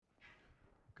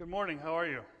Good morning. How are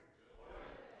you?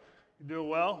 You doing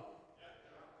well?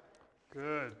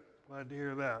 Good. Glad to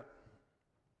hear that.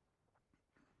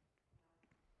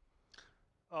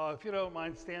 If you don't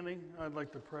mind standing, I'd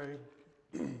like to pray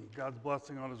God's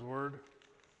blessing on His Word.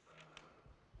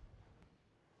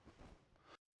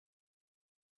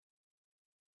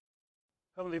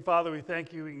 Heavenly Father, we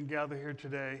thank you we can gather here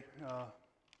today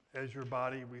as your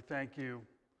body. We thank you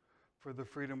for the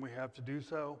freedom we have to do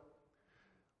so.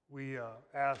 We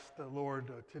ask the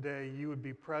Lord today you would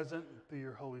be present through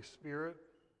your Holy Spirit.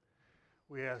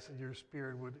 We ask that your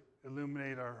Spirit would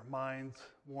illuminate our minds,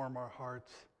 warm our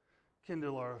hearts,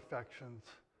 kindle our affections,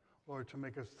 Lord, to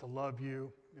make us to love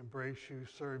you, embrace you,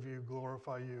 serve you,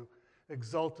 glorify you,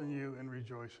 exult in you, and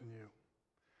rejoice in you.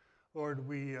 Lord,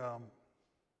 we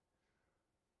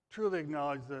truly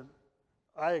acknowledge that,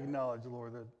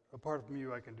 Lord, that apart from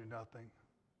you I can do nothing.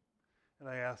 And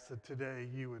I ask that today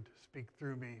you would speak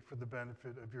through me for the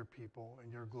benefit of your people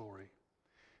and your glory.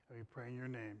 And we pray in your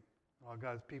name. All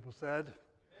God's people said,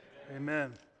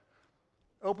 Amen.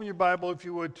 Open your Bible, if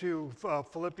you would, to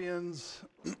Philippians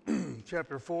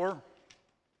chapter 4.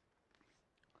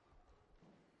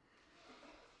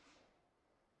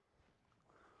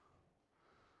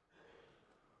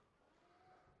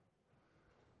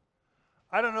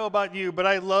 I don't know about you, but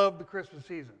I love the Christmas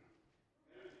season.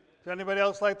 Does anybody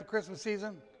else like the Christmas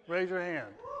season? Raise your hand.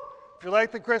 If you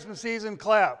like the Christmas season,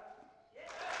 clap.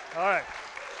 All right.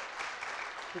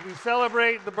 We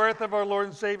celebrate the birth of our Lord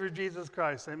and Savior, Jesus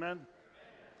Christ. Amen?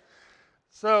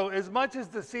 So, as much as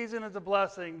the season is a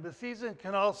blessing, the season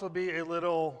can also be a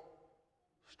little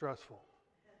stressful.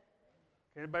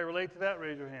 Anybody relate to that?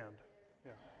 Raise your hand.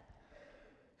 Yeah.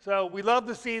 So, we love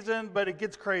the season, but it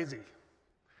gets crazy.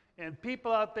 And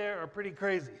people out there are pretty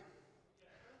crazy.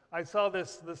 I saw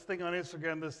this thing on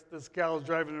Instagram. This gal was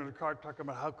driving in her car talking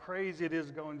about how crazy it is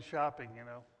going shopping, you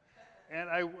know. And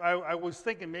I was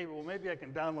thinking maybe I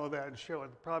can download that and show it.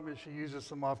 The problem is she uses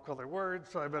some off-color words,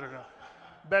 so I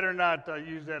better not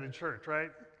use that in church,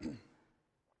 right?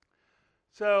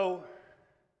 So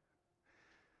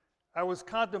I was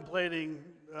contemplating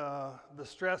the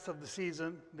stress of the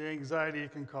season, the anxiety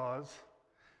it can cause,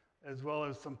 as well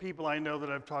as some people I know that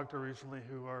I've talked to recently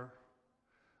who are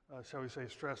shall we say,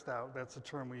 stressed out. That's the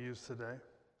term we use today.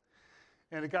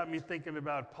 And it got me thinking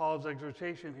about Paul's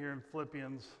exhortation here in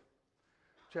Philippians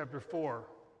chapter 4.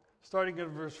 Starting in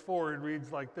verse 4, it reads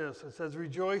like this. It says,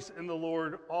 "Rejoice in the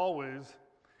Lord always,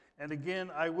 and again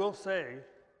I will say,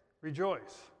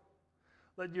 rejoice.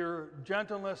 Let your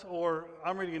gentleness," or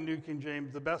I'm reading a New King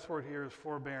James, the best word here is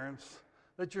forbearance.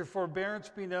 "Let your forbearance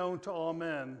be known to all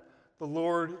men. The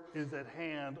Lord is at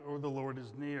hand," or the Lord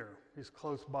is near. He's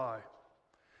close by.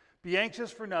 "Be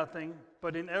anxious for nothing,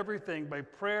 but in everything by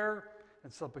prayer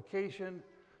and supplication,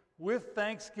 with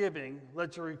thanksgiving,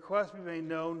 let your requests be made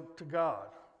known to God.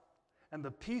 And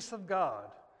the peace of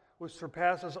God, which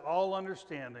surpasses all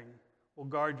understanding, will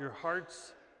guard your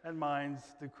hearts and minds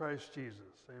through Christ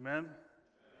Jesus." Amen?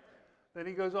 Then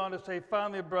he goes on to say,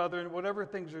 "Finally, brethren, whatever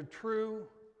things are true,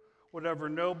 whatever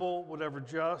noble, whatever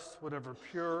just, whatever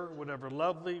pure, whatever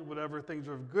lovely, whatever things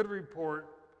are of good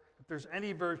report, if there's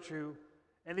any virtue,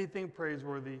 anything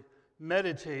praiseworthy,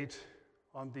 meditate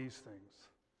on these things.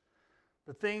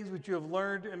 The things which you have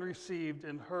learned and received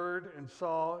and heard and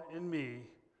saw in me,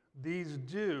 these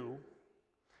do,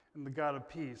 and the God of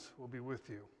peace will be with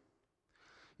you."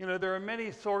 You know, there are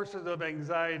many sources of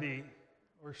anxiety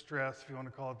or stress, if you want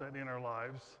to call it that, in our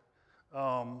lives.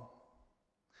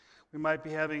 We might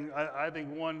be having, I think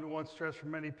one stress for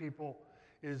many people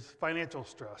is financial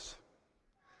stress.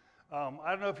 I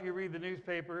don't know if you read the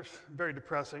newspapers, very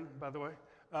depressing, by the way,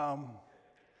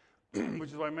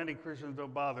 which is why many Christians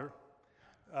don't bother.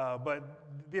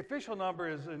 But the official number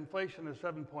is inflation is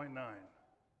 7.9.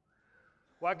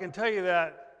 Well, I can tell you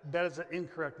that is an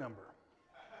incorrect number.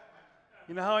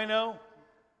 You know how I know?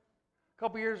 A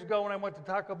couple years ago when I went to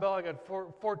Taco Bell, I got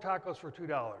four tacos for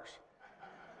 $2.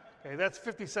 Okay, that's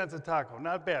 50 cents a taco.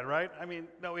 Not bad, right? I mean,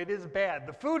 no, it is bad.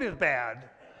 The food is bad,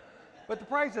 but the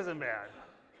price isn't bad.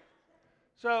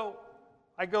 So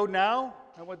I go now,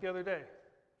 I went the other day,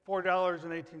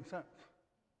 $4.18.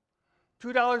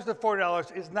 $2 to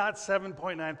 $4 is not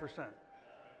 7.9%.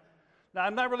 Now,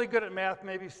 I'm not really good at math.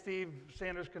 Maybe Steve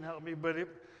Sanders can help me, but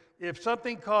if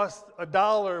something costs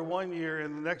 $1 one year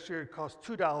and the next year it costs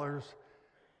 $2,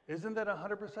 isn't that a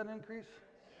 100% increase?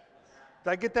 Did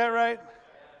I get that right?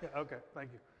 Yeah, okay,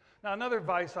 thank you. Now, another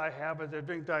vice I have is I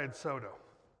drink diet soda.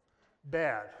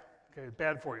 Bad. Okay,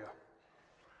 bad for you.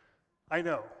 I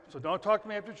know. So don't talk to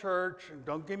me after church and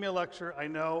don't give me a lecture. I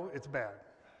know it's bad.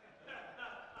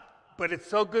 But it's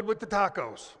so good with the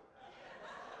tacos.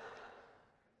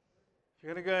 If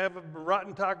you're going to go have a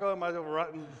rotten taco, I might as well have a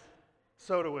rotten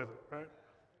soda with it, right?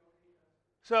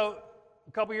 So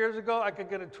a couple years ago, I could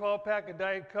get a 12-pack of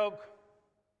Diet Coke.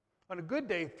 On a good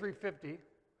day, $3.50.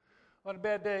 On a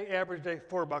bad day, average day,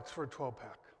 $4 for a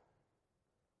 12-pack.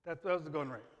 That was the going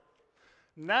rate.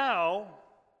 Now,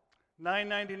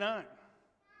 $9.99.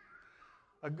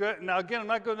 Now again, I'm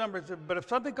not good at numbers, but if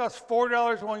something costs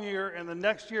 $4 one year and the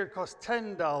next year it costs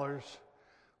 $10,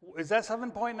 is that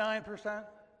 7.9%?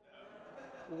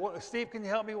 Steve, can you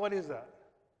help me? What is that?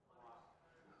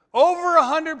 Over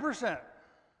 100%.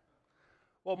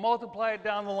 Well, multiply it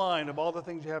down the line of all the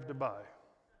things you have to buy.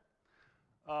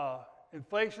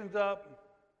 Inflation's up.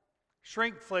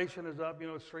 Shrinkflation is up. You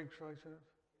know what shrinkflation is?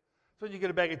 So you get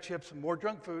a bag of chips and more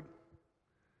junk food.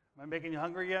 Am I making you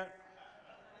hungry yet?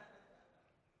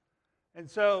 And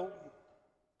so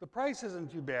the price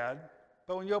isn't too bad,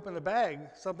 but when you open the bag,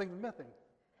 something's missing.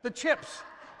 The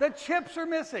chips are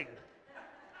missing.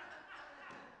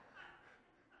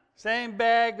 Same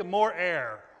bag, more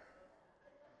air.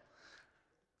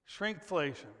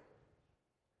 Shrinkflation.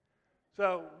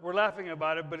 So we're laughing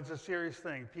about it, but it's a serious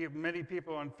thing. Many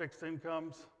people on fixed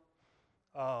incomes,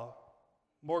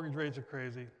 mortgage rates are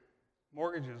crazy.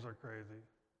 Mortgages are crazy.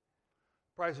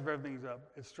 Price of everything's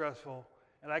up. It's stressful.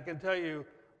 And I can tell you,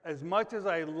 as much as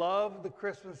I love the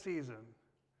Christmas season,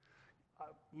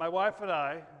 my wife and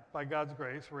I, by God's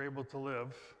grace, were able to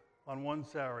live on one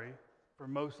salary for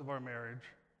most of our marriage.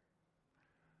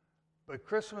 But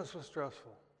Christmas was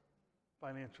stressful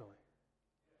financially.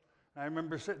 And I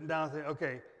remember sitting down and thinking,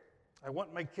 okay, I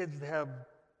want my kids to have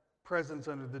presents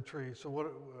under the tree. So what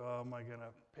am I going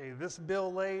to pay this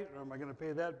bill late, or am I going to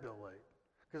pay that bill late?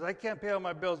 Because I can't pay all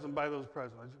my bills and buy those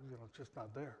presents. It's just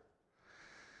not there.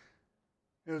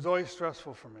 It was always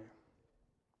stressful for me,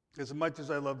 as much as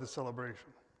I love the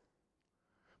celebration.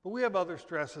 But we have other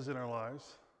stresses in our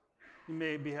lives. You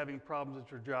may be having problems at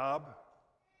your job.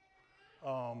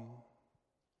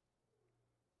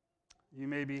 You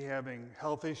may be having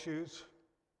health issues.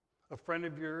 A friend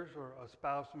of yours or a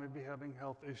spouse may be having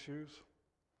health issues.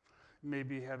 You may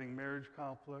be having marriage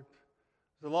conflict.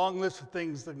 There's a long list of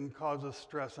things that can cause us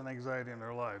stress and anxiety in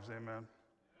our lives, amen?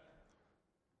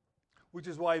 Which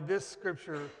is why this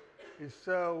scripture is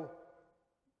so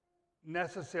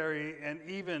necessary and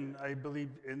even, I believe,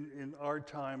 in our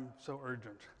time, so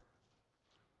urgent,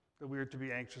 that we are to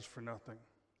be anxious for nothing.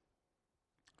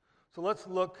 So let's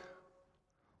look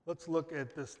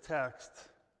at this text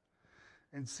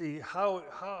and see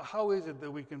how is it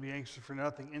that we can be anxious for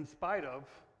nothing in spite of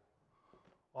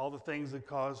all the things that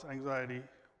cause anxiety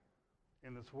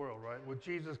in this world, right? What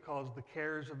Jesus calls the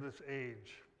cares of this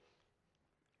age.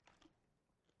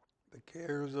 The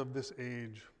cares of this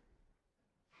age.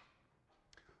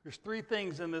 There's three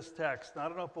things in this text. Now, I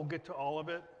don't know if we'll get to all of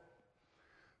it.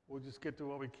 We'll just get to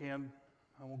what we can.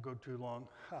 I won't go too long.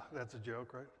 That's a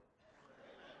joke, right?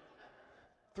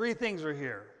 Three things are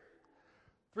here.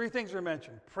 Three things are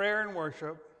mentioned. Prayer and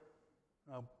worship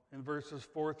in verses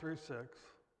 4 through 6.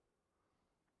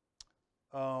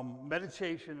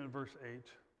 Meditation in verse 8.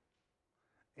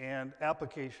 And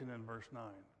application in verse 9.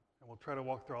 And we'll try to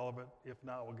walk through all of it. If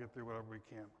not, we'll get through whatever we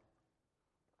can.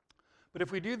 But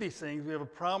if we do these things, we have a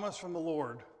promise from the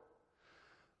Lord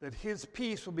that His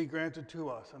peace will be granted to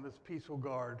us, and this peace will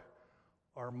guard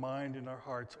our mind and our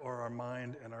hearts, or our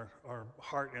mind and our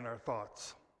heart and our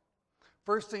thoughts.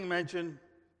 First thing mentioned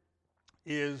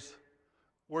is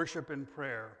worship and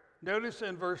prayer. Notice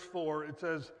in verse 4, it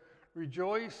says,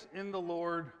 "Rejoice in the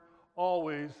Lord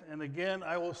always," and again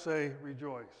I will say,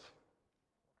 rejoice.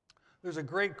 There's a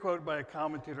great quote by a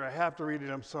commentator. I have to read it.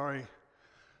 I'm sorry.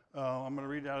 I'm going to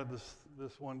read out of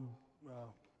this one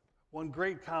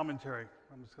great commentary.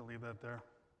 I'm just going to leave that there.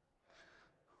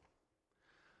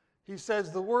 He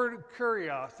says the word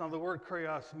kurios. Now the word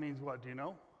kurios means what? Do you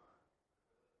know?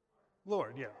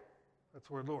 Lord, yeah. That's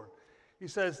the word Lord. He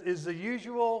says is the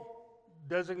usual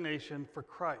designation for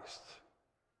Christ.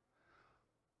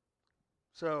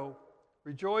 So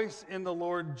rejoice in the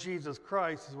Lord Jesus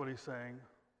Christ is what he's saying.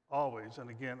 Always, and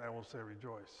again, I will say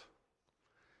rejoice.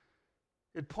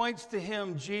 It points to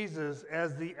him, Jesus,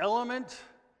 as the element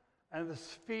and the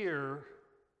sphere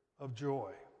of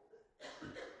joy.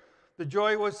 The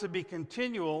joy was to be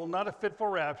continual, not a fitful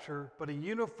rapture, but a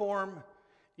uniform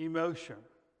emotion.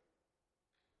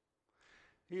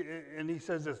 He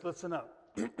says this, listen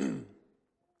up.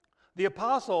 The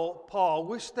Apostle Paul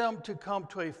wished them to come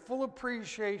to a full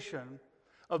appreciation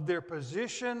of their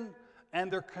position and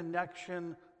their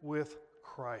connection with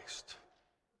Christ.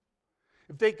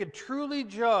 If they could truly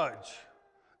judge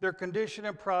their condition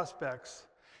and prospects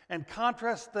and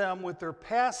contrast them with their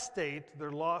past state,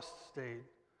 their lost state,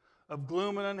 of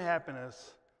gloom and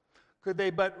unhappiness, could they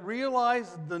but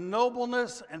realize the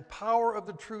nobleness and power of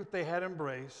the truth they had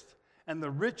embraced, and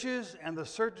the riches and the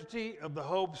certainty of the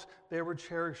hopes they were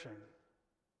cherishing.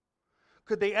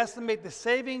 Could they estimate the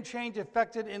saving change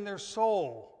effected in their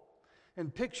soul,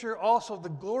 and picture also the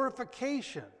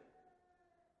glorification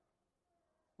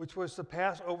which was to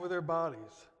pass over their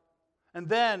bodies. And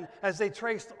then, as they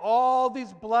traced all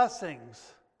these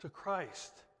blessings to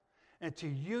Christ and to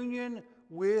union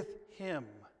with Him,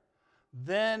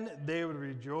 then they would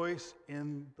rejoice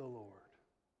in the Lord.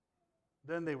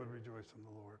 Then they would rejoice in the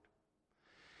Lord.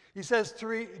 He says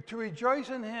to rejoice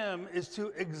in Him is to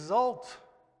exult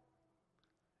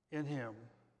in Him,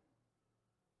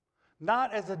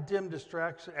 not as a dim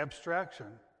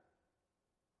abstraction,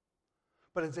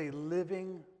 but as a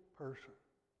living person.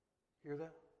 Hear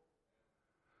that?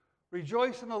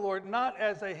 Rejoice in the Lord not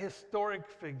as a historic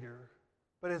figure,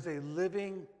 but as a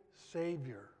living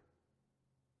Savior.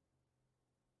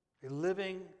 A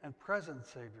living and present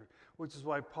Savior, which is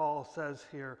why Paul says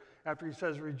here, after he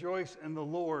says rejoice in the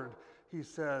Lord, he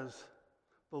says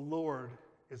the Lord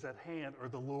is at hand, or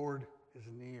the Lord is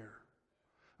near.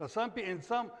 Now,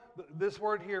 this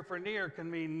word here for near can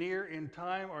mean near in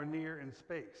time or near in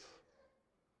space,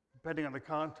 depending on the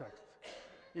context.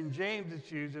 In James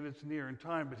it's used and it's near in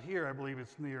time, but here I believe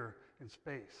it's near in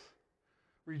space.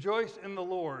 Rejoice in the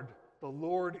Lord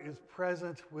is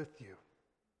present with you.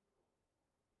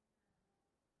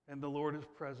 And the Lord is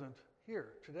present here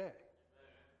today,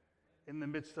 in the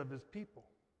midst of His people.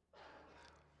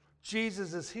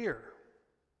 Jesus is here.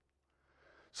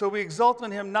 So we exult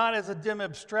in Him not as a dim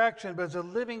abstraction, but as a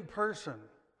living person,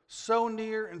 so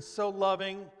near and so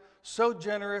loving, so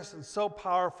generous and so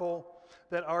powerful,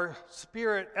 that our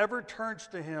spirit ever turns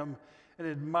to Him in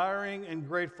admiring and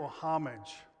grateful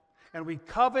homage. And we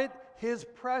covet His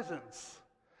presence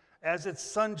as its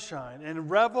sunshine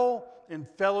and revel in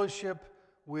fellowship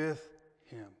with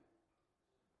Him.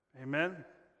 Amen?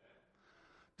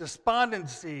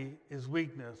 Despondency is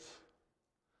weakness,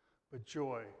 but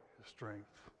joy is strength.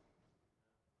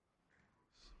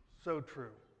 So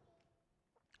true.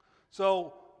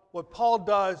 So what Paul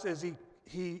does is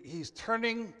he's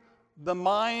turning the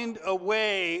mind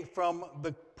away from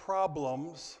the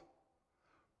problems,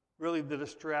 really the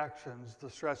distractions, the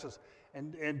stresses,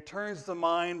 and turns the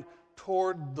mind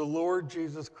toward the Lord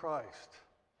Jesus Christ.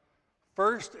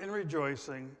 First in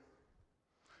rejoicing,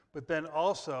 but then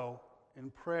also in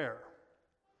prayer.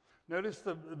 Notice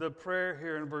the prayer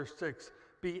here in verse 6.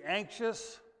 Be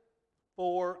anxious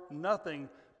for nothing,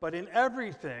 but in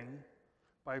everything,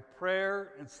 by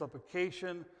prayer and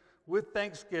supplication, with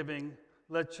thanksgiving,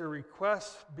 let your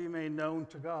requests be made known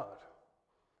to God.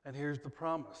 And here's the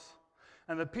promise.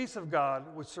 And the peace of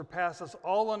God, which surpasses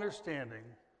all understanding,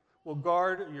 will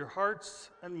guard your hearts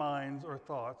and minds or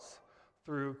thoughts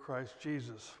through Christ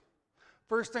Jesus.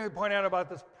 First thing to point out about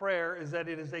this prayer is that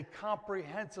it is a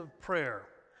comprehensive prayer.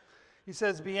 He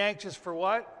says, be anxious for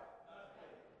what?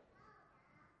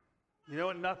 Nothing. You know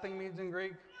what nothing means in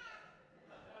Greek?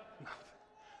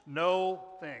 No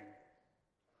thing.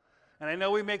 And I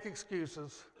know we make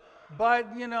excuses,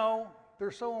 but,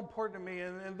 they're so important to me,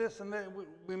 and this and that,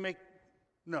 we make,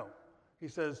 no. He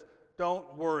says,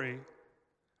 don't worry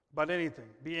about anything.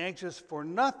 Be anxious for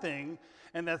nothing,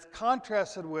 and that's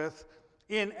contrasted with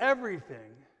in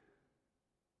everything.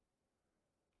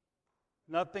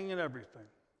 Nothing and everything.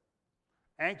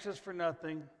 Anxious for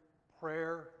nothing,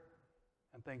 prayer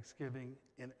and thanksgiving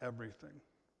in everything.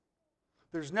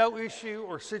 There's no issue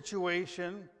or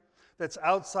situation that's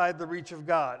outside the reach of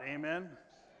God. Amen?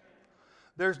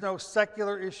 There's no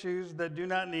secular issues that do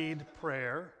not need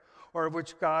prayer or of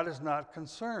which God is not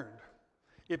concerned.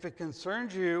 If it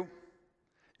concerns you,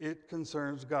 it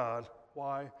concerns God.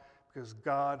 Why? Because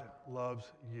God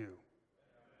loves you,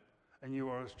 and you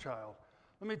are His child.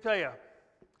 Let me tell you,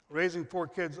 raising 4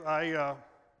 kids, I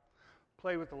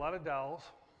play with a lot of dolls.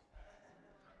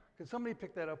 Can somebody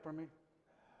pick that up for me?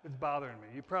 It's bothering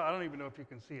me. I don't even know if you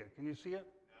can see it. Can you see it?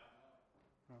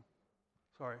 No.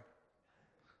 Sorry.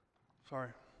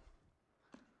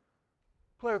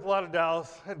 Play with a lot of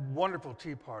dolls. Had wonderful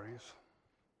tea parties.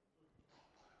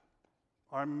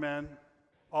 Armed men,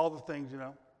 all the things, And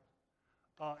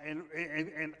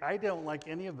I don't like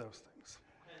any of those things.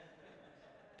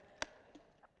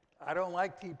 I don't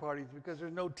like tea parties because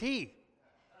there's no tea.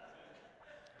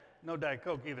 No Diet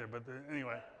Coke either, but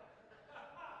anyway.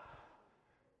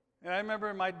 And I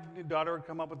remember my daughter would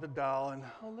come up with a doll, and,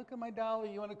 oh, look at my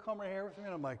dolly, you want to comb her hair with me?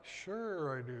 And I'm like,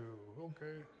 sure I do,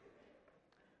 okay.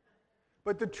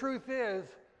 But the truth is,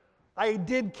 I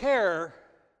did care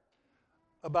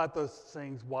about those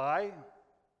things. Why?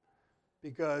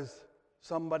 because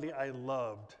somebody I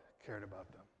loved cared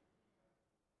about them.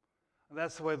 And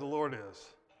that's the way the Lord is.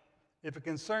 If it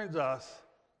concerns us,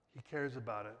 he cares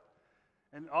about it.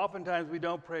 And oftentimes we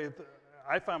don't pray.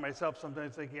 I find myself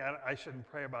sometimes thinking, I shouldn't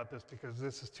pray about this because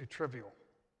this is too trivial.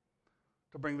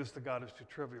 To bring this to God is too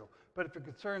trivial. But if it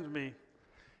concerns me,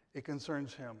 it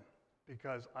concerns him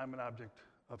because I'm an object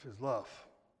of his love.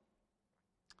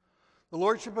 The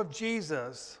Lordship of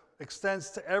Jesus extends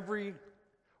to every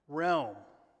realm,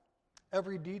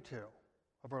 every detail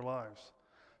of our lives.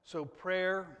 So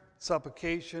prayer,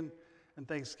 supplication, and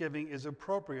thanksgiving is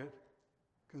appropriate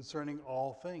concerning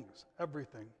all things,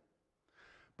 everything.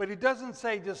 But he doesn't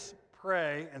say just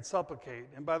pray and supplicate.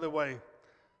 And by the way,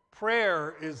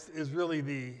 prayer is really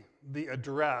the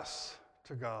address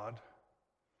to God.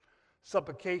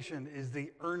 Supplication is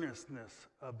the earnestness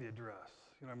of the address.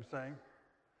 You know what I'm saying?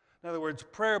 In other words,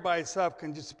 prayer by itself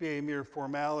can just be a mere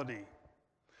formality.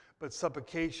 But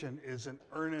supplication is an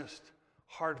earnest,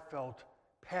 heartfelt,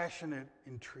 passionate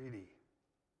entreaty.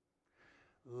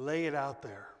 Lay it out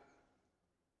there.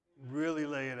 Really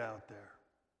lay it out there.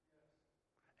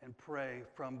 And pray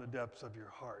from the depths of your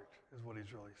heart, is what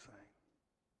he's really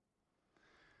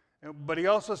saying. But he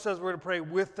also says we're to pray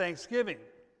with thanksgiving.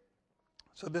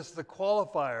 So this is the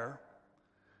qualifier,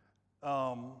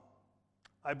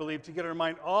 I believe, to get our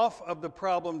mind off of the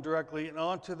problem directly and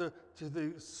on to the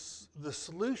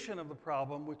solution of the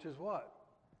problem, which is what?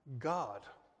 God.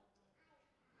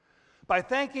 By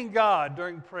thanking God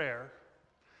during prayer,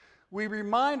 we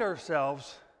remind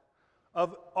ourselves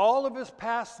of all of his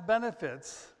past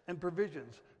benefits and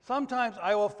provisions. Sometimes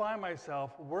I will find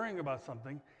myself worrying about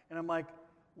something, and I'm like,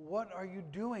 what are you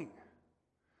doing?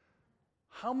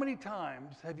 How many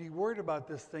times have you worried about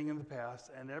this thing in the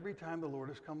past, and every time the Lord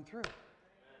has come through?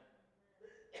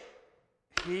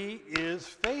 He is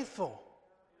faithful.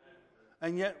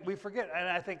 And yet we forget. And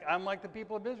I think I'm like the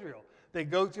people of Israel. They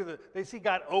go through they see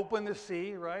God open the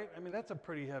sea, right? I mean, that's a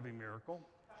pretty heavy miracle.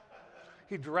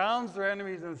 He drowns their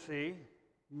enemies in the sea.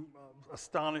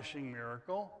 Astonishing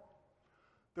miracle.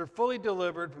 They're fully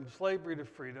delivered from slavery to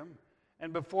freedom.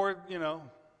 And before you know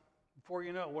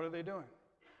it, what are they doing?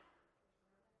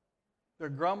 They're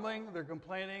grumbling, they're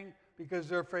complaining because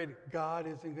they're afraid God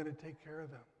isn't going to take care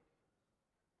of them.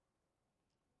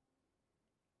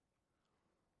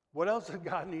 What else did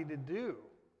God need to do?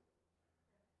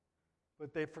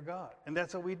 But they forgot. And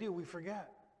that's what we do, we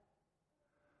forget.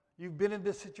 You've been in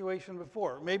this situation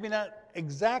before. Maybe not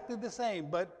exactly the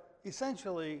same, but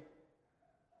essentially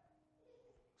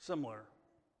similar.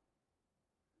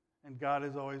 And God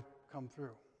has always come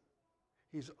through.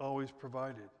 He's always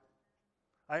provided.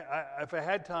 If I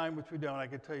had time, which we don't, I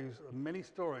could tell you many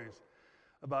stories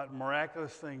about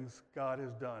miraculous things God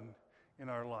has done in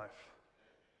our life.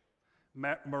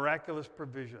 Miraculous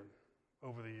provision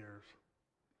over the years.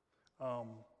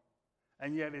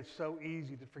 And yet it's so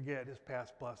easy to forget his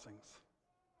past blessings.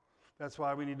 That's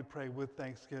why we need to pray with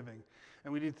thanksgiving.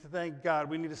 And we need to thank God.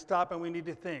 We need to stop and we need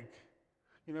to think,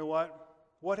 you know what?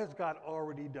 What has God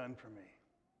already done for me?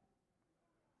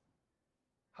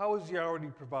 How has he already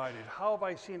provided? How have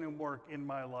I seen him work in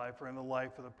my life or in the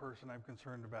life of the person I'm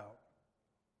concerned about?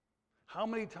 How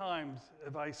many times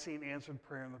have I seen answered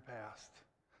prayer in the past?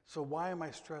 So why am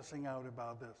I stressing out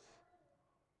about this?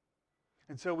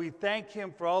 And so we thank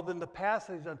him for all the past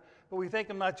that he's done, but we thank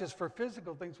him not just for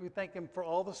physical things, we thank him for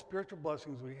all the spiritual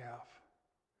blessings we have.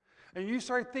 And you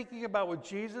start thinking about what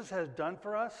Jesus has done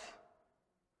for us,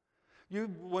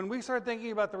 when we start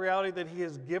thinking about the reality that he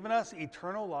has given us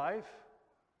eternal life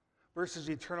versus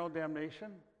eternal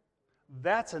damnation,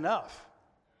 that's enough.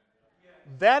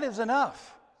 That is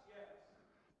enough.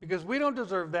 Because we don't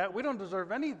deserve that. We don't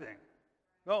deserve anything.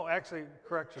 No, actually,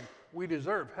 correction, we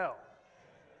deserve hell.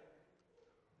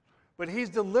 But he's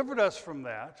delivered us from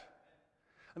that.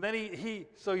 And then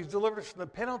so he's delivered us from the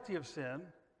penalty of sin.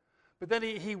 But then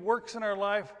he works in our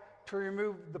life to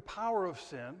remove the power of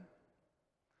sin.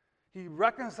 He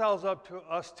reconciles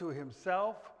us to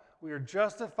himself. We are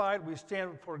justified. We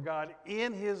stand before God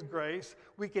in his grace.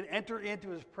 We can enter into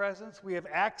his presence. We have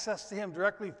access to him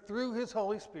directly through his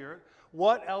Holy Spirit.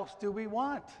 What else do we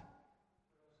want?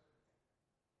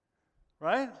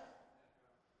 Right?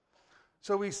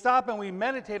 So we stop and we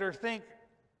meditate or think.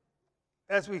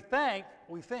 As we thank,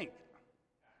 we think.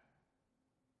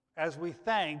 As we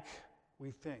thank, we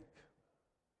think.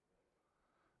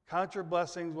 Count your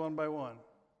blessings one by one.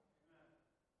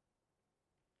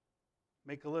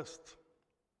 Make a list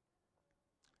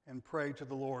and pray to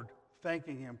the Lord,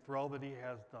 thanking him for all that he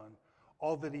has done,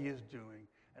 all that he is doing,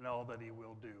 and all that he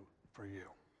will do for you.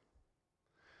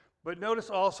 But notice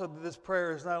also that this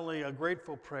prayer is not only a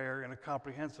grateful prayer and a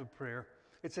comprehensive prayer,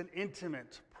 It's an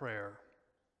intimate prayer.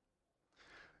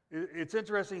 It's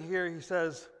interesting here, he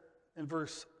says in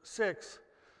verse 6,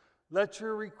 let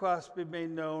your requests be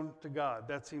made known to God.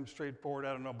 That seems straightforward.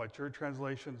 I don't know about your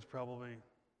translation. It's probably,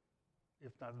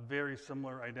 if not very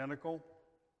similar, identical.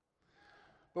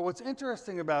 But what's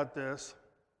interesting about this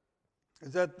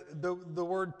is that the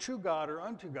word to God or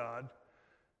unto God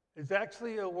is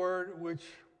actually a word which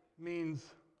means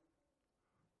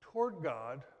toward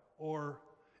God, or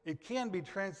it can be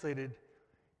translated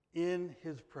in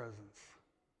his presence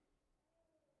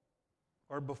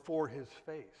or before his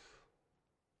face.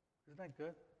 Isn't that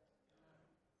good?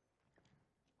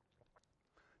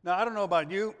 Now, I don't know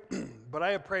about you, but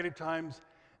I have prayed at times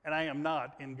and I am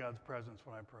not in God's presence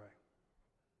when I pray.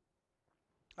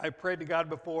 I've prayed to God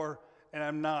before and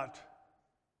I'm not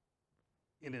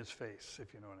in his face,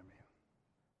 if you know what I mean.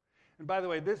 And by the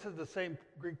way, this is the same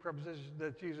Greek preposition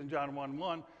that's used in John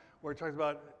 1:1, where it talks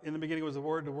about, in the beginning was the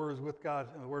Word was with God,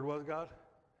 and the Word was God.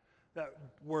 That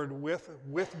word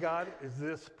with God is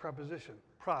this preposition,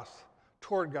 pros,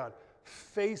 toward God,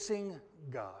 facing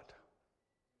God.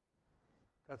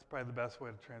 That's probably the best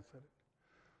way to translate it.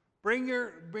 Bring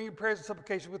your prayers and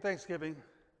supplication with thanksgiving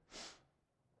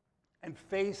and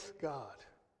face God.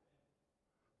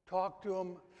 Talk to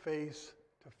him face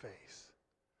to face.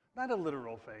 Not a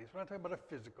literal face. We're not talking about a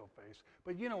physical face.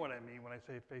 But you know what I mean when I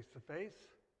say face to face.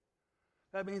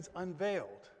 That means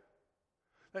unveiled.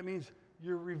 That means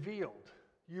you're revealed.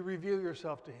 You reveal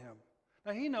yourself to him.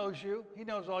 Now, he knows you. He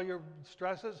knows all your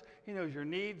stresses. He knows your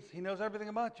needs. He knows everything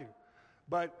about you.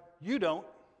 But you don't.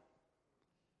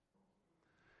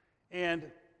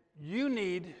 And you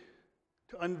need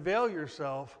to unveil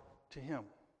yourself to him.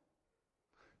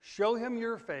 Show him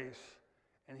your face,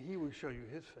 and he will show you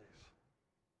his face.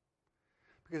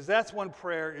 Because that's when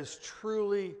prayer is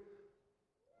truly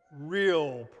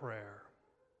real prayer.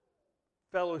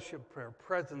 Fellowship prayer,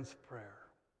 presence prayer.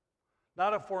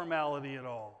 Not a formality at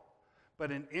all, but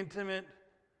an intimate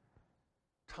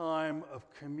time of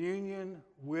communion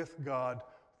with God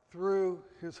through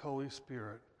his Holy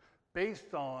Spirit,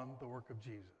 based on the work of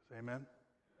Jesus. Amen?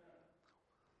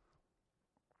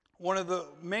 One of the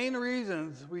main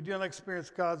reasons we do not experience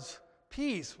God's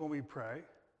peace when we pray,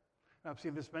 and I've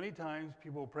seen this many times,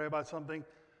 people will pray about something,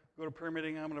 go to a prayer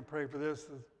meeting, I'm going to pray for this,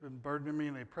 it's been burdening me,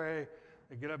 and they pray,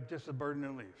 they get up just a burden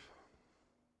and leave.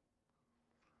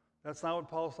 That's not what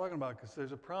Paul's talking about, because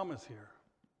there's a promise here.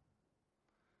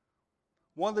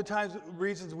 One of the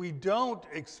reasons we don't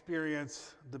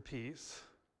experience the peace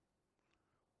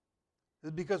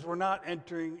is because we're not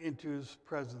entering into his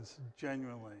presence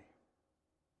genuinely.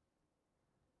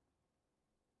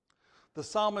 The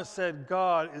psalmist said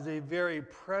God is a very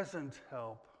present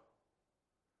help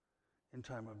in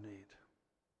time of need.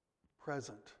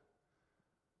 Present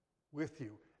with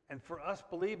you. And for us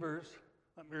believers,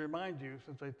 let me remind you,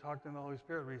 since I talked in the Holy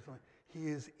Spirit recently, he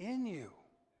is in you.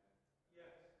 Yes.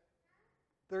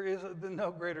 There is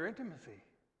no greater intimacy.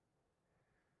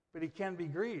 But he can be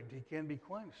grieved. He can be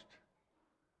quenched.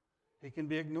 He can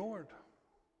be ignored.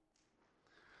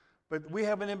 But we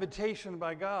have an invitation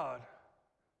by God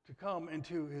to come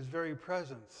into his very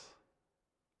presence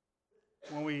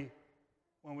when we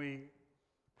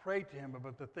pray to him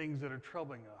about the things that are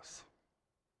troubling us.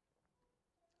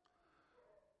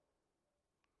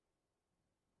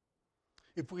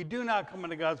 If we do not come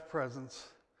into God's presence,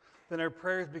 then our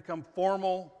prayers become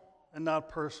formal and not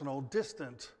personal,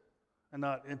 distant and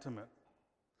not intimate.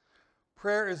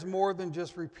 Prayer is more than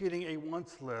just repeating a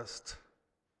wants list.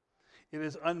 It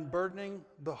is unburdening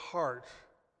the heart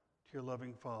to your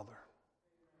loving Father.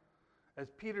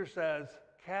 As Peter says,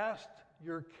 cast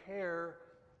your care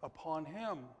upon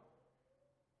him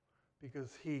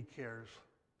because he cares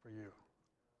for you.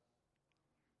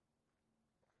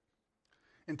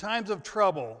 In times of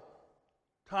trouble,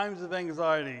 times of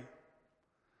anxiety,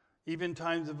 even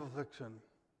times of affliction,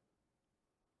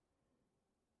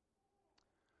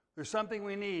 there's something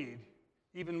we need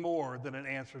even more than an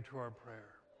answer to our prayer.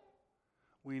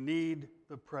 We need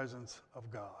the presence of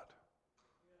God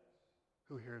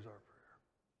who hears our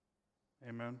prayer.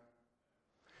 Amen.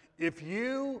 If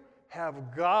you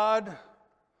have God,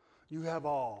 you have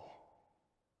all.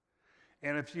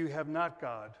 And if you have not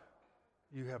God,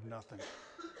 you have nothing.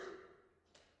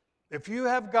 If you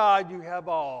have God, you have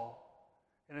all.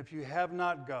 And if you have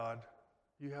not God,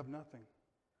 you have nothing.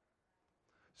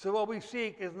 So what we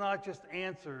seek is not just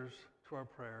answers to our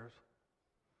prayers.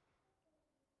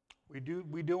 We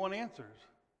do want answers,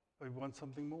 but we want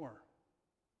something more.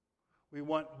 We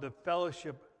want the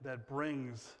fellowship that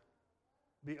brings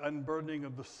the unburdening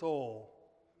of the soul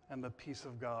and the peace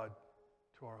of God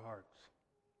to our hearts.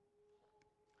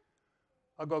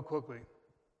 I'll go quickly.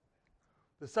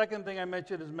 The second thing I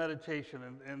mentioned is meditation,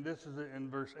 and this is in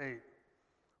verse 8.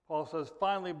 Paul says,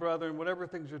 finally, brethren, whatever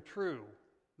things are true,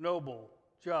 noble,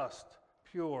 just,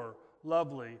 pure,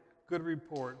 lovely, good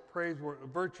report, praiseworthy,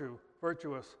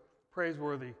 virtuous,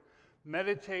 praiseworthy,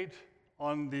 meditate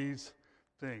on these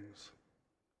things.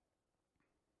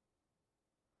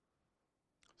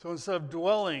 So instead of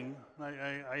dwelling,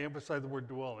 I emphasize the word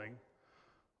dwelling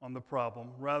on the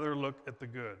problem, rather look at the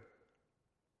good.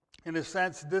 In a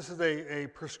sense, this is a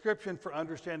prescription for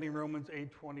understanding Romans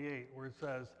 8:28, where it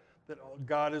says that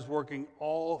God is working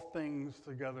all things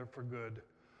together for good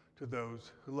to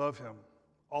those who love him.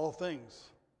 All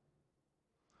things.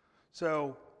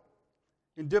 So,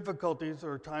 in difficulties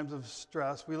or times of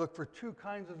stress, we look for two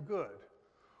kinds of good.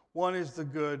 One is the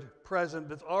good present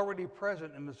that's already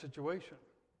present in the situation.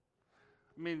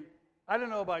 I mean, I don't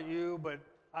know about you, but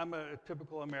I'm a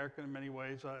typical American in many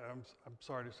ways. I'm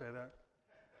sorry to say that.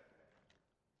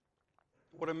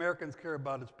 What Americans care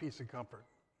about is peace and comfort.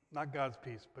 Not God's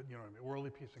peace, but you know what I mean, worldly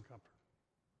peace and comfort.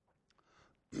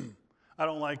 I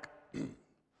don't like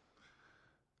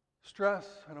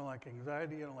stress. I don't like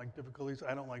anxiety. I don't like difficulties.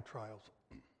 I don't like trials.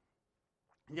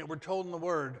 Yet we're told in the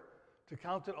Word to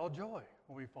count it all joy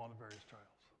when we fall into various trials.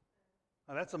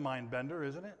 Now that's a mind bender,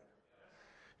 isn't it?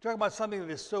 You're talking about something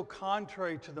that is so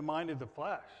contrary to the mind of the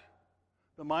flesh,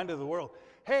 the mind of the world.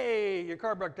 Hey, your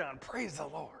car broke down. Praise the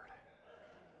Lord.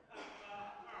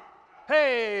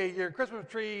 Hey, your Christmas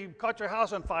tree caught your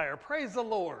house on fire. Praise the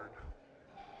Lord.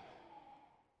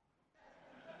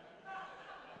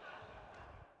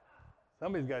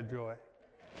 Somebody's got joy.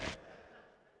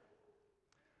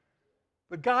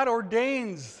 But God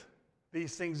ordains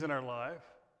these things in our life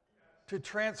to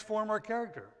transform our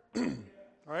character.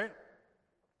 Right?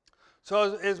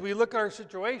 So as we look at our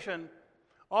situation,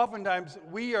 oftentimes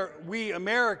we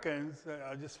Americans,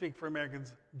 I'll just speak for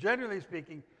Americans, generally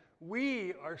speaking,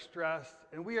 we are stressed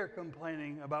and we are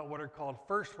complaining about what are called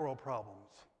first world problems.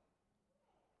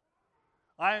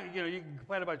 You can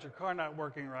complain about your car not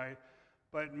working right,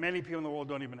 but many people in the world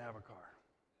don't even have a car,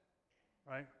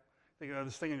 right? Think,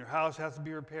 this thing in your house has to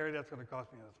be repaired. That's going to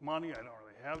cost me this money. I don't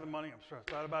really have the money. I'm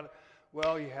stressed out about it.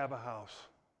 Well, you have a house.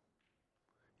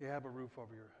 You have a roof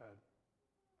over your head.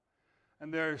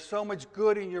 And there's so much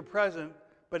good in your present,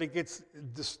 but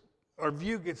our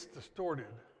view gets distorted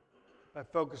by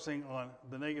focusing on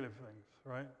the negative things,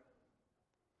 right?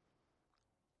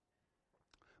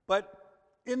 But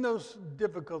in those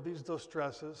difficulties, those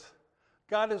stresses,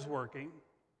 God is working.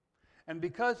 And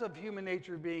because of human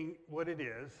nature being what it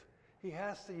is, he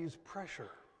has to use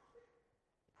pressure.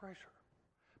 Pressure.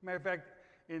 Matter of fact,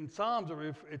 in Psalms,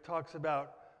 it talks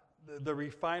about the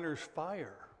refiner's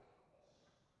fire.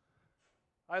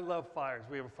 I love fires.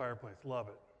 We have a fireplace. Love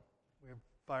it. We have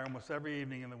fire almost every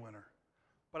evening in the winter.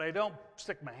 But I don't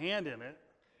stick my hand in it,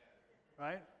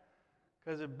 right?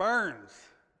 Because it burns.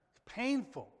 It's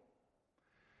painful.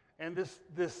 And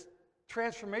this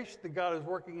transformation that God is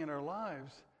working in our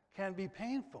lives can be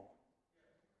painful.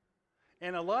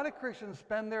 And a lot of Christians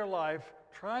spend their life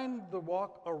trying to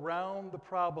walk around the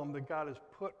problem that God has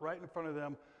put right in front of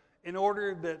them in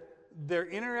order that their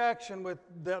interaction with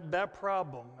that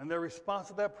problem and their response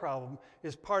to that problem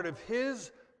is part of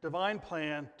his divine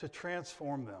plan to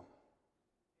transform them.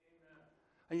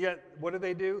 And yet, what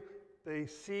do? They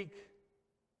seek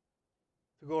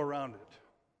to go around it.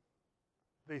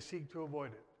 They seek to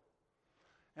avoid it.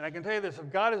 And I can tell you this,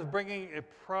 if God is bringing a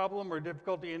problem or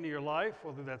difficulty into your life,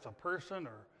 whether that's a person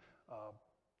or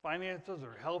finances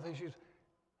or health issues,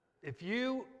 if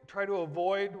you try to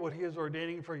avoid what he is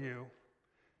ordaining for you,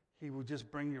 he will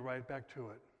just bring you right back to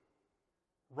it.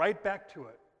 Right back to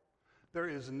it. There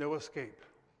is no escape.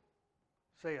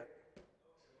 Say it.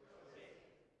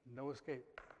 No escape.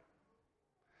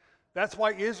 That's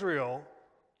why Israel,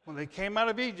 when they came out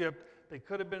of Egypt, they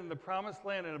could have been in the promised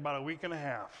land in about a week and a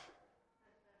half.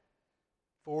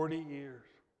 40 years.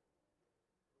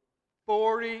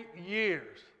 40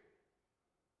 years.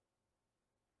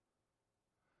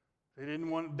 They didn't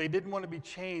want to be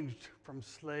changed from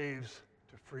slaves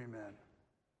to free men.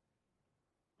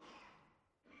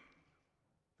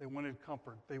 They wanted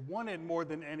comfort. They wanted more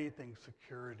than anything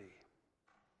security.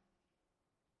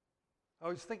 I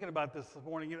was thinking about this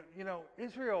morning.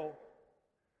 Israel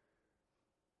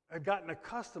had gotten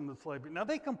accustomed to slavery. Now,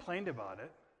 they complained about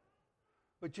it.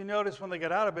 But you notice when they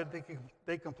got out of it,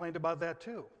 they complained about that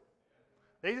too.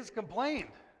 They just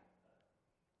complained.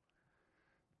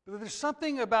 But there's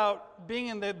something about being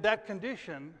in that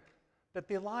condition that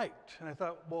they liked. And I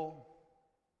thought, well,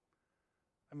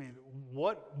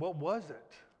 what was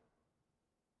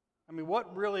it?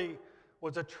 What really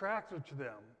was attractive to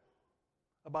them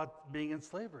about being in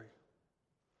slavery.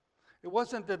 It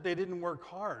wasn't that they didn't work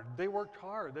hard. They worked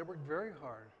hard. They worked very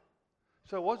hard.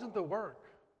 So it wasn't the work.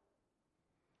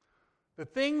 The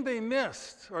thing they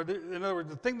missed, in other words,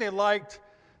 the thing they liked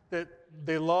that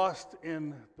they lost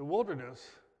in the wilderness,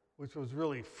 which was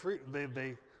really free,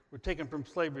 they were taken from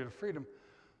slavery to freedom,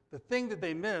 the thing that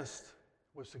they missed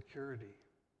was security.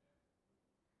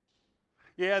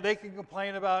 Yeah, they can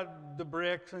complain about the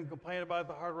bricks and complain about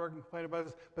the hard work and complain about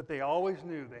this, but they always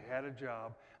knew they had a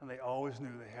job and they always knew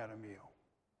they had a meal.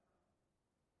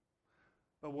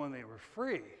 But when they were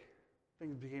free,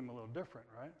 things became a little different,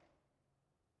 right?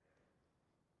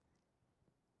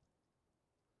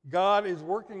 God is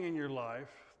working in your life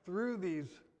through these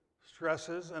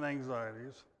stresses and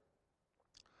anxieties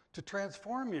to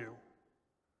transform you,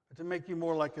 to make you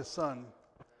more like His Son,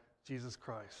 Jesus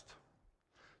Christ.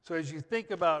 So as you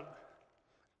think about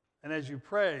and as you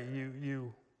pray,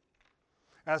 you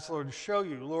ask the Lord to show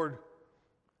you, Lord,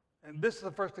 and this is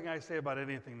the first thing I say about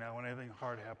anything now when anything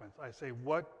hard happens. I say,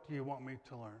 what do you want me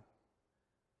to learn?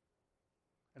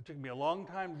 It took me a long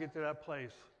time to get to that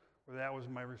place where that was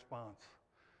my response.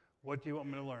 What do you want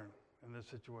me to learn in this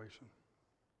situation?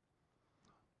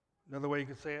 Another way you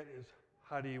could say it is,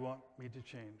 how do you want me to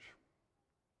change?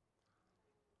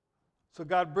 So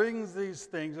God brings these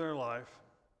things in our life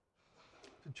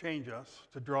to change us,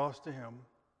 to draw us to Him.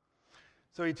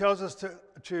 So He tells us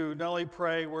to not only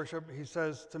pray, worship, He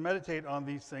says to meditate on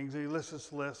these things. He lists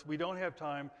this list. We don't have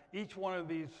time. Each one of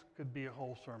these could be a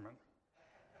whole sermon.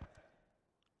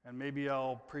 And maybe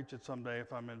I'll preach it someday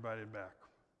if I'm invited back.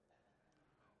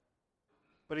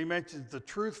 But He mentions the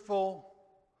truthful,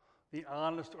 the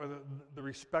honest, or the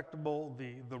respectable,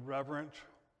 the reverent,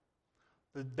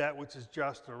 that which is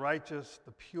just or righteous,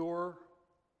 the pure,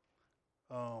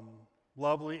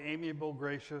 lovely, amiable,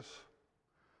 gracious,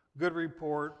 good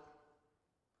report,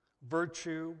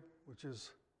 virtue, which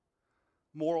is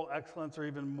moral excellence or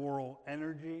even moral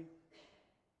energy,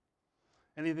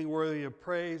 anything worthy of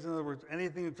praise. In other words,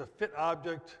 anything that's a fit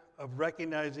object of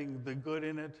recognizing the good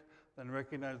in it, then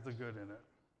recognize the good in it.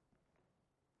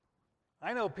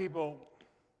 I know people,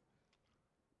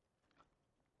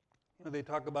 they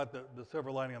talk about the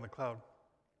silver lining on the cloud.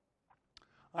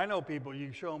 I know people,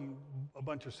 you show them a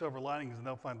bunch of silver linings and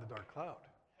they'll find the dark cloud.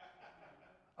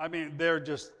 I mean,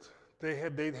 they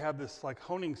have this like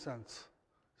honing sense.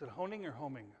 Is it honing or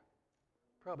homing?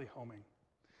 Probably homing.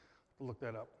 We'll look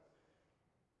that up.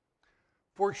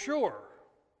 For sure,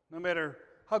 no matter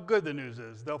how good the news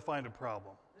is, they'll find a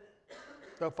problem.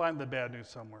 They'll find the bad news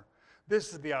somewhere.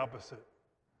 This is the opposite.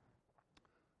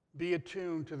 Be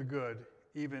attuned to the good,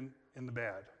 even in the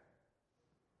bad.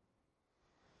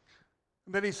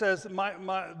 And then he says,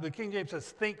 the King James says,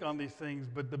 think on these things,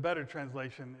 but the better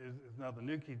translation is now the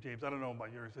New King James. I don't know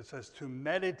about yours. It says to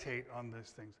meditate on these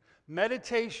things.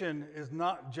 Meditation is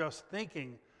not just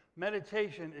thinking.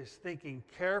 Meditation is thinking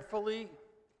carefully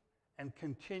and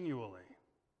continually.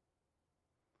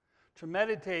 To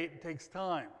meditate takes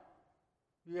time.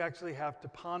 You actually have to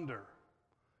ponder.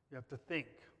 You have to think.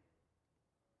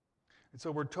 And so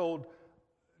we're told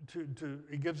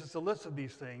it gives us a list of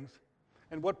these things.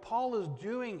 And what Paul is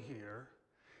doing here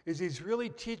is he's really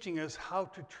teaching us how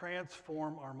to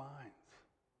transform our minds.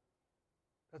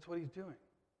 That's what he's doing.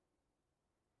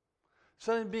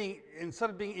 Instead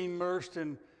of being immersed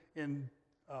in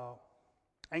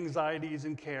anxieties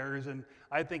and cares, and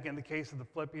I think in the case of the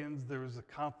Philippians, there was a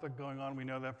conflict going on. We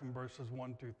know that from verses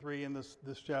 1 through 3 in this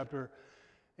chapter.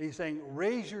 And he's saying,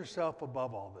 raise yourself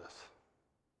above all this.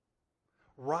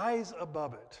 Rise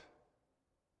above it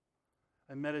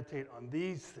and meditate on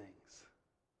these things,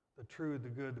 the true, the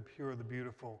good, the pure, the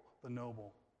beautiful, the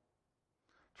noble.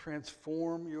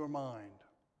 Transform your mind.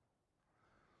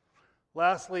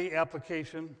 Lastly,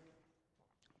 application.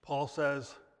 Paul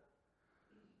says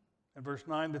in verse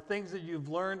 9, the things that you've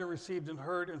learned and received and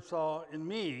heard and saw in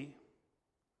me,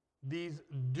 these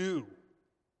do.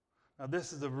 Now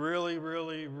this is a really,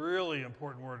 really, really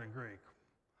important word in Greek.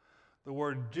 The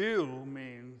word do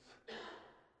means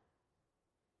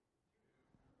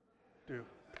do.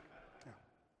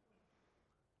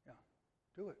 Yeah,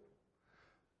 do it.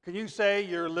 Can you say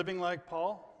you're living like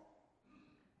Paul?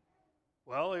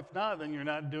 Well, if not, then you're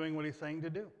not doing what he's saying to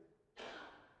do.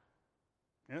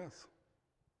 Yes.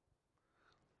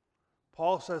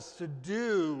 Paul says to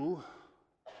do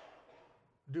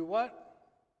what?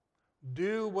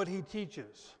 Do what he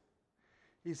teaches.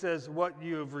 He says, what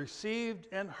you have received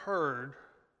and heard,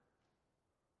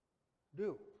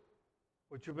 do.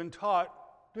 What you've been taught,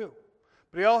 do.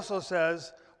 But he also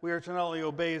says we are to not only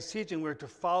obey his teaching, we are to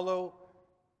follow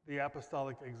the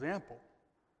apostolic example.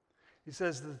 He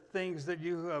says, the things that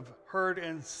you have heard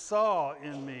and saw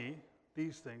in me,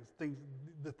 these things,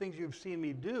 the things you've seen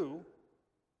me do.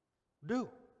 And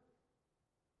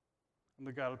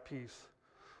the God of peace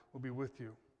will be with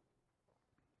you.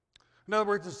 In other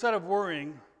words, instead of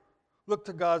worrying, look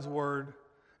to God's word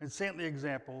and saintly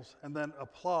examples, and then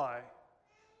apply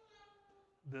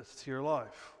this to your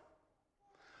life.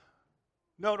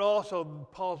 Note also,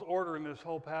 Paul's order in this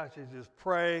whole passage is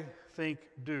pray, think,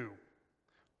 do.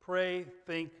 Pray,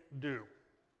 think, do.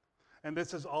 And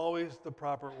this is always the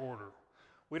proper order.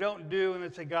 We don't do and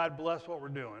then say, God bless what we're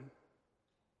doing.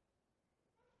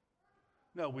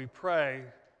 No, we pray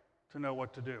to know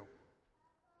what to do.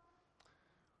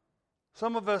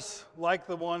 Some of us like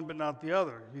the one but not the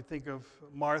other. You think of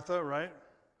Martha, right,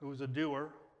 who was a doer,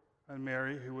 and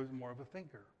Mary, who was more of a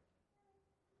thinker.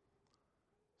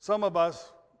 Some of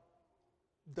us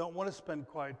don't want to spend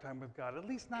quiet time with God, at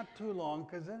least not too long,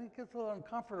 because then it gets a little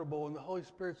uncomfortable and the Holy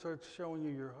Spirit starts showing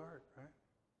you your heart,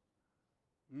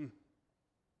 right?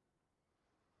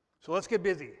 So let's get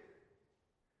busy.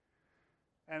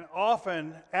 And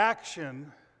often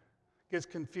action gets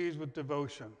confused with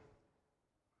devotion.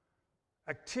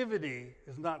 Activity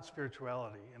is not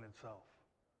spirituality in itself,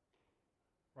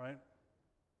 right?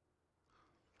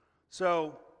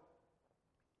 So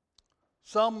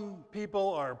some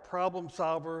people are problem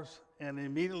solvers and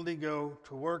immediately go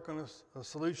to work on a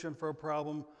solution for a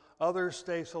problem. Others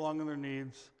stay so long on their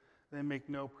needs, they make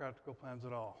no practical plans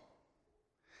at all.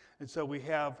 And so we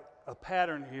have a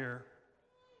pattern here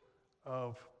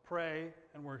of pray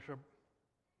and worship,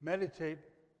 meditate,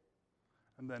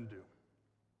 and then do.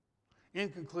 In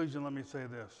conclusion, let me say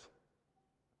this.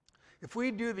 If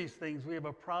we do these things, we have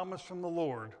a promise from the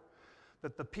Lord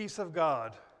that the peace of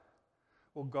God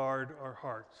will guard our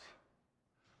hearts.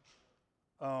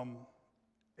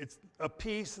 It's a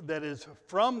peace that is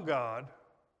from God,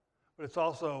 but it's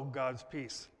also God's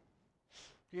peace.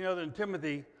 You know that in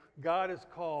Timothy, God is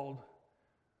called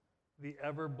the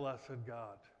ever-blessed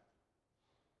God.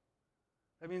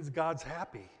 That means God's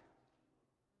happy.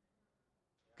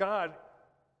 God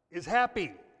is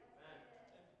happy.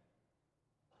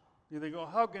 You think, oh,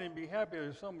 how can he be happy?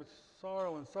 There's so much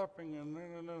sorrow and suffering and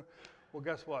no. Well,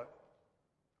 guess what?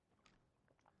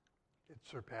 It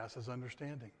surpasses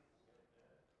understanding.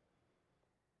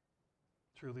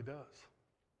 It truly does.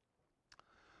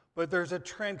 But there's a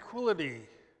tranquility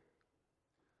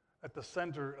at the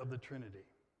center of the Trinity.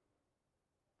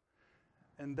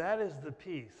 And that is the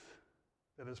peace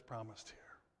that is promised here.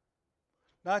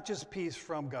 Not just peace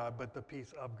from God, but the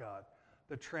peace of God.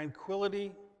 The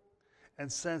tranquility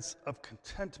and sense of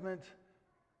contentment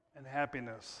and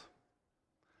happiness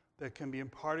that can be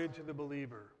imparted to the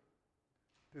believer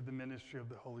through the ministry of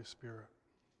the Holy Spirit.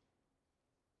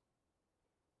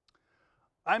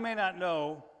 I may not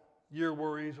know your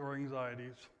worries or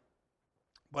anxieties,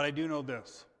 but I do know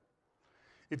this.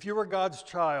 If you are God's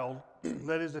child,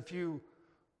 that is, if you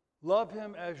love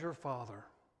him as your Father,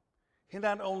 he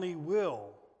not only will,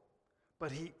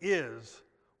 but he is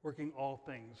working all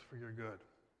things for your good.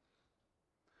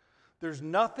 There's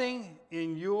nothing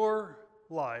in your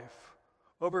life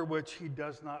over which he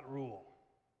does not rule.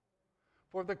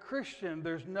 For the Christian,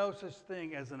 there's no such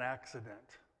thing as an accident.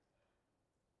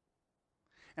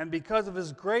 And because of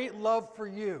his great love for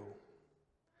you,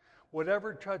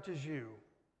 whatever touches you,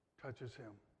 touches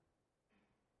him.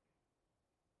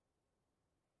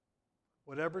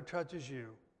 Whatever touches you,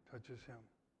 touches him.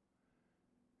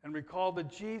 And recall that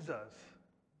Jesus,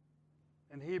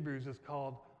 in Hebrews, is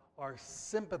called our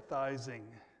sympathizing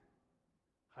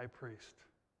high priest,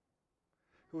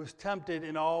 who was tempted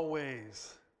in all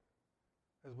ways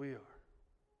as we are.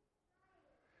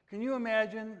 Can you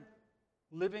imagine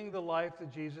living the life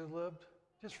that Jesus lived?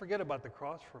 Just forget about the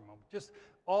cross for a moment. Just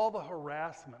all the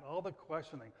harassment, all the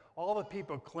questioning, all the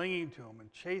people clinging to him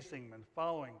and chasing him and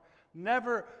following.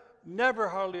 Never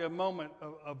hardly a moment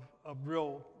of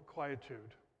real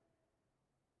quietude.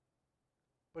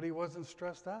 But he wasn't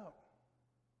stressed out.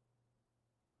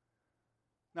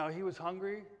 Now, he was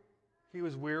hungry. He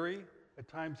was weary. At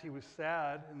times he was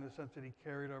sad in the sense that he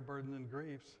carried our burdens and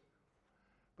griefs.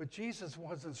 But Jesus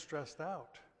wasn't stressed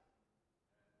out.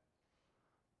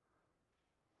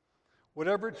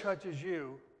 Whatever touches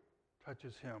you,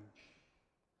 touches him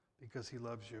because he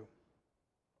loves you.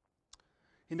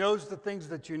 He knows the things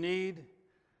that you need,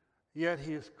 yet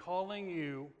he is calling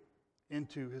you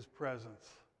into his presence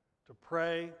to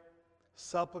pray,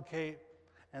 supplicate,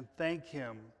 and thank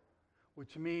him,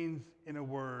 which means, in a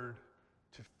word,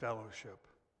 to fellowship.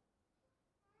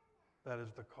 That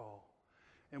is the call.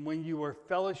 And when you are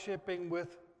fellowshipping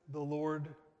with the Lord,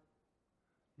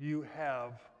 you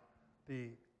have the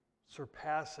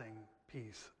surpassing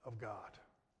peace of God.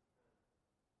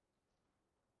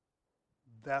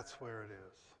 That's where it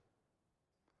is.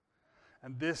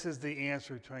 And this is the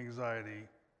answer to anxiety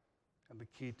and the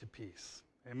key to peace.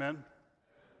 Amen?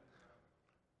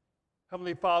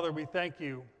 Heavenly Father, we thank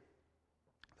you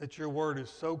that your word is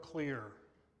so clear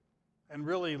and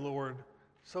really, Lord,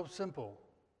 so simple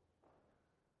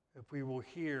if we will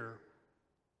hear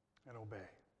and obey.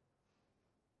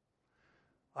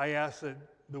 I ask that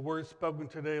the word spoken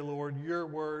today, Lord, your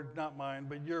word, not mine,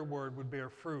 but your word would bear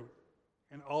fruit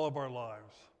in all of our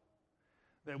lives.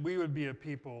 That we would be a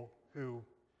people who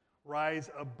rise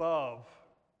above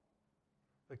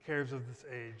the cares of this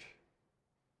age.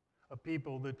 A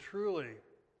people that truly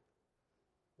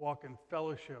walk in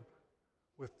fellowship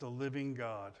with the living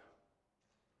God.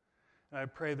 And I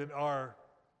pray that our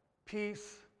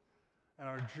peace and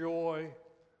our joy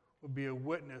would be a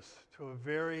witness to a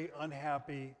very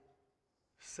unhappy,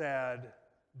 sad,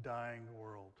 dying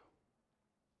world.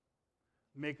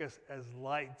 Make us as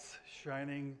lights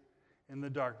shining in the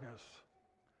darkness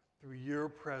through your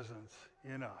presence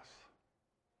in us.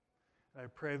 And I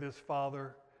pray this,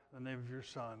 Father, in the name of your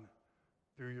Son,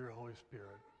 through your Holy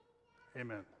Spirit.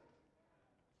 Amen.